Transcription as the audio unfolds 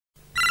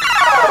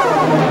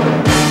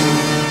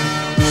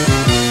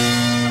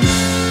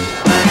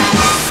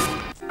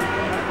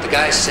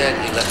guy said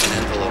he left an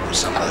envelope with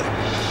somebody.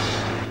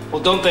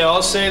 Well, don't they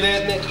all say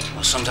that, Nick?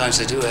 Well, sometimes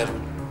they do, Edward.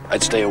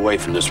 I'd stay away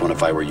from this one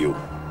if I were you.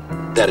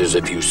 That is,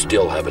 if you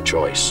still have a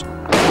choice.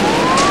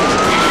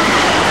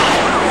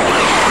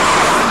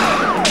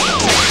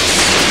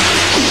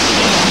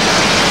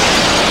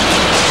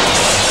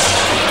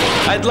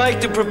 I'd like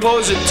to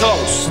propose a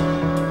toast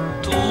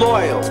to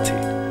loyalty.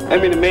 I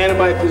mean, a man in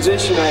my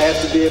position, I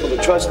have to be able to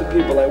trust the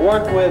people I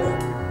work with.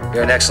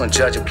 You're an excellent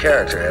judge of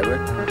character,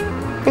 Edward.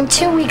 In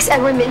 2 weeks,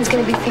 Edward Mitten's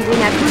going to be figuring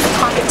out whose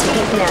pocket to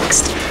eat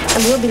next.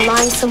 And we'll be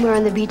lying somewhere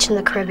on the beach in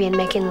the Caribbean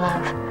making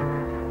love.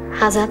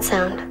 How's that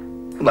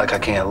sound? Like I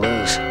can't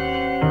lose.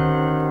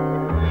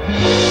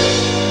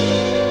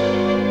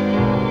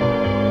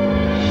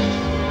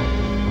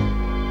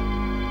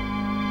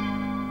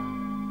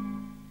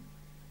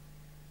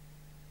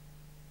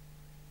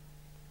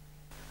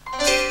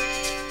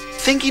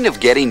 Thinking of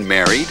getting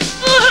married?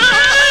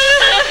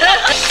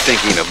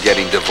 Thinking of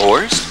getting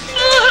divorced?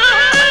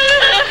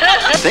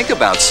 Think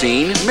about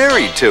seeing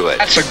Married to It.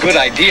 That's a good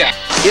idea.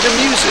 It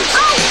amuses.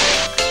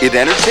 It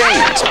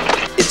entertains.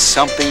 It's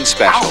something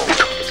special.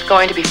 It's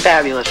going to be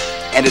fabulous.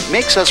 And it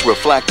makes us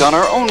reflect on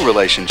our own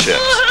relationships.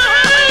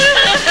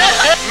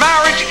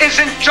 Marriage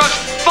isn't just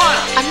fun.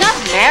 I'm not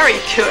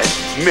married to it.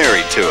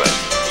 Married to It.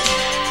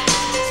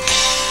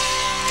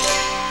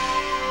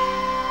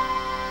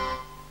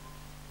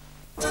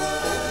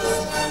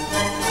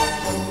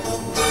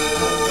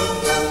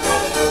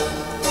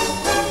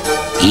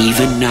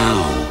 Even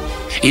now,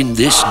 in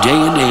this day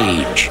and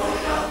age,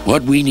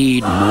 what we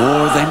need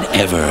more than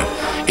ever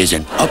is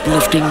an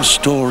uplifting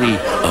story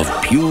of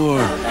pure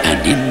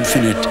and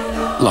infinite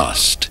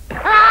lust.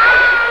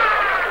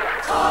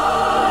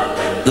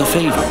 The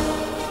Favor,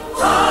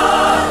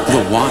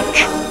 The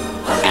Watch,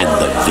 and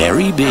The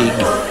Very Big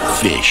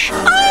Fish.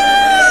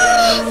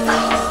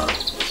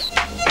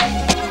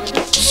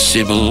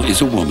 Sybil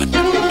is a woman,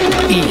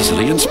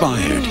 easily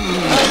inspired.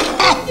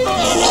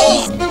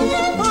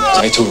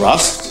 Are you too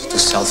rough? Too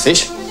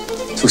selfish?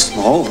 Too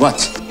small? What?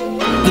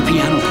 The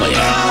piano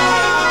player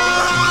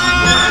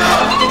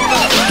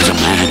is a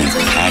man of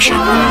passion.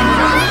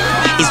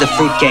 He's a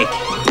fruitcake.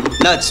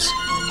 Nuts.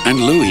 And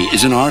Louis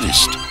is an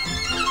artist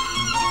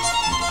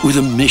with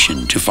a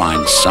mission to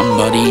find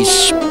somebody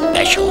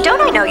special.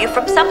 Don't I know you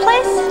from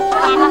someplace?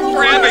 Stop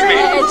grabbing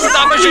me!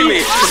 Stop pushing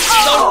me!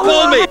 Don't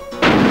pull me!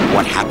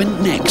 What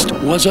happened next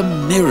was a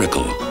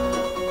miracle.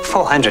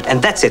 400,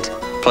 and that's it.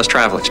 Plus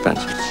travel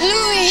expense.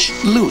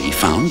 Louis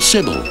found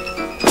Sybil.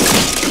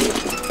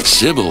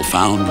 Sybil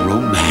found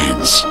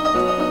romance.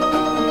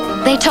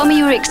 They told me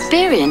you were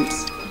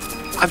experienced.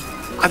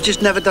 I've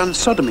just never done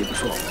sodomy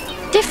before.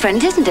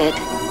 Different, isn't it?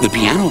 The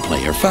piano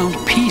player found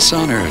peace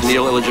on earth.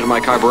 Nil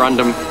illegitimate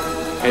carborundum,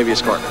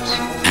 habeas corpus.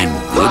 And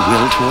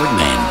goodwill toward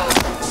men.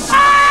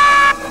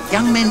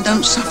 Young men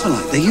don't suffer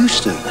like they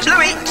used to.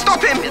 Louis,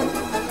 stop him!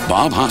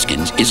 Bob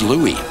Hoskins is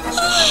Louis.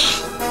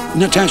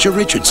 Natasha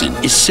Richardson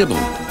is Sybil.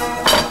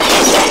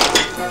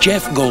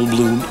 Jeff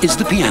Goldblum is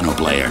the piano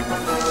player.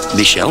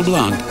 Michel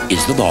Blanc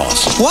is the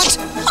boss. What?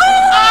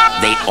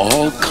 They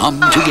all come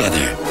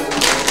together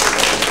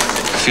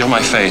Feel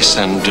my face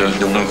and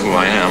you'll know who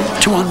I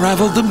am. to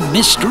unravel the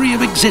mystery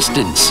of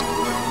existence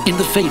in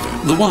The Favor,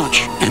 The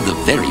Watch, and The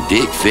Very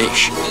Big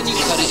Fish. And you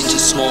cut it into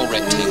small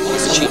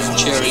rectangles, cheap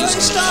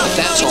cherries.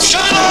 That's all.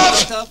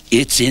 Shut up!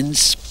 It's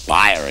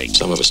inspiring.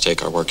 Some of us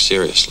take our work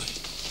seriously.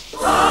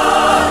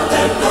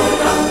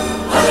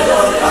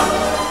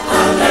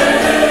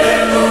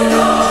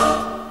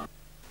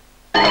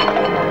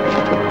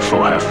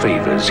 For her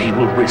favors, he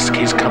will risk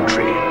his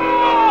country.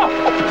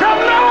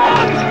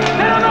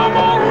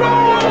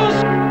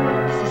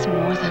 This is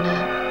more than a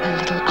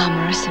little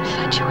amorous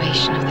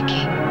infatuation of the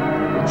king.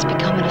 It's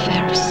become an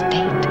affair of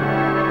state.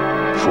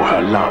 For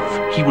her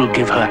love, he will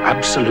give her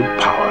absolute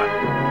power.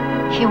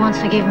 He wants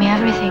to give me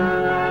everything.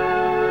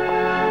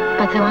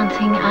 But the one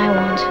thing I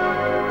want.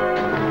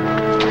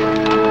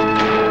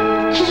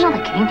 She's not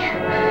a king.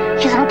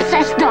 She's an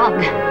obsessed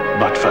dog.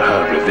 But for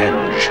her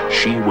revenge,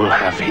 she will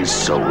have his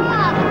soul.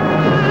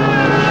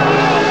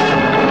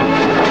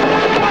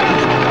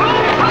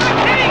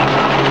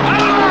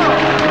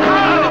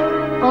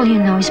 All you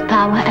know is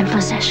power and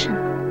possession.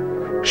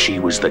 She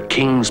was the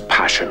king's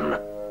passion.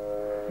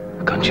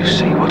 Can't you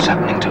see what's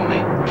happening to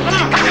me?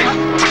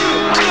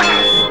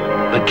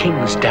 The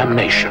king's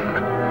damnation.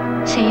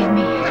 Save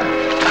me.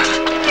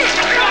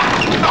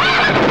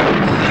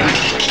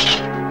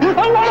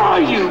 What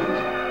are you?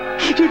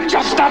 You're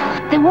just a...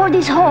 The word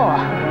is whore.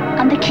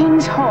 I'm the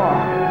king's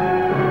whore.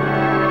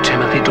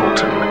 Timothy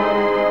Dalton.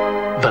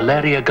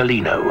 Valeria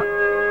Galino.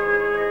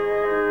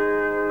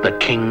 The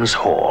king's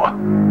whore.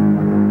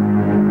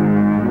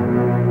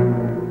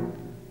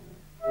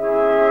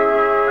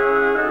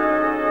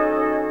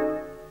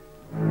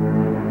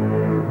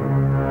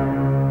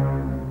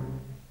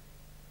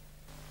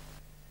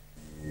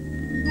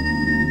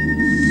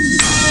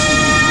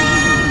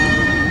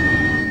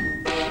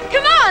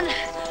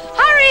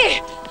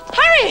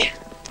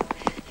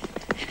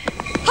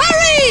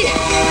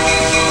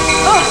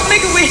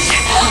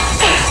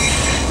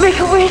 Make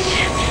a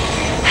wish.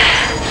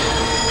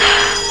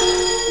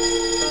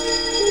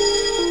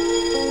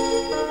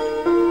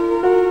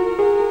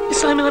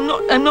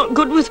 I'm not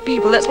good with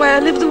people. That's why I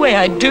live the way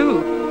I do.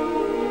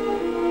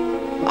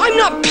 I'm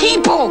not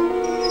people!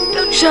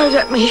 Don't shout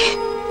at me.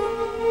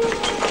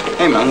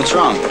 Hey, man, what's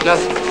wrong?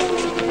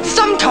 Nothing.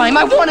 Sometime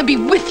I want to be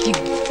with you.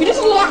 You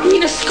just lock me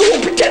in a school,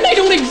 pretend I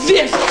don't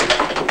exist.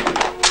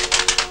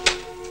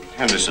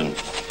 Henderson,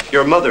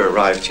 your mother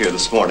arrived here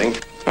this morning.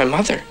 My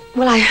mother?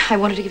 Well, I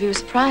wanted to give you a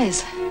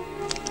surprise.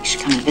 You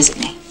should come and visit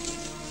me.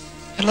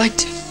 I'd like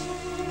to.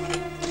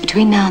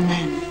 Between now and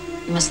then,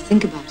 you must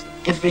think about it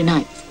every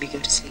night before you go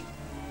to sleep.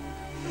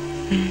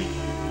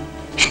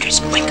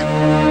 Henderson, wake up.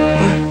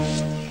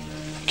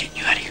 I'm getting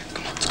you out of here.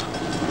 Come on, let's go.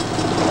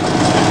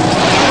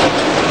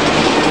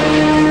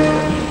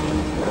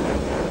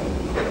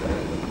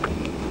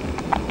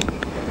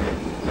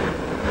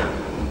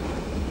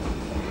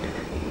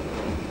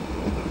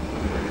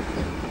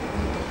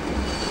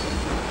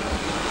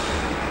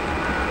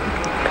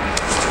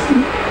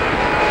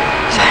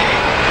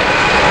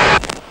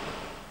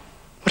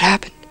 What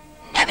happened?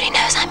 Nobody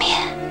knows I'm here.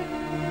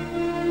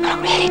 I'm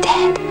not really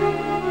dead.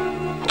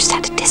 I just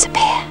had to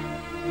disappear.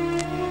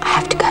 I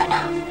have to go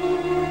now.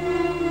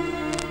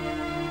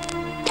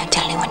 Don't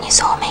tell anyone you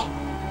saw me.